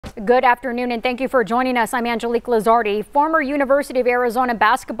Good afternoon and thank you for joining us. I'm Angelique Lizardi. Former University of Arizona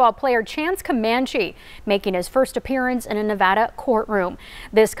basketball player Chance Comanche making his first appearance in a Nevada courtroom.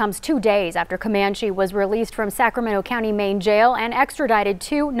 This comes 2 days after Comanche was released from Sacramento County main jail and extradited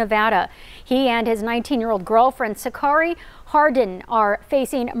to Nevada. He and his 19-year-old girlfriend Sakari Hardin are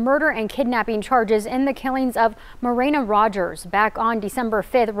facing murder and kidnapping charges in the killings of Morena Rogers. Back on December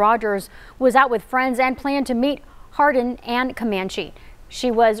 5th, Rogers was out with friends and planned to meet Hardin and Comanche. She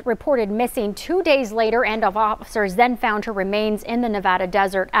was reported missing 2 days later, and officers then found her remains in the Nevada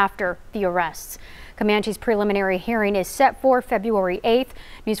desert after the arrests. Comanche's preliminary hearing is set for February 8th.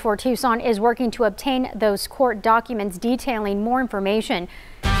 News 4 Tucson is working to obtain those court documents detailing more information.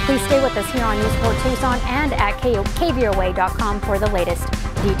 Please stay with us here on News 4 Tucson and at KVOA.com for the latest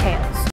details.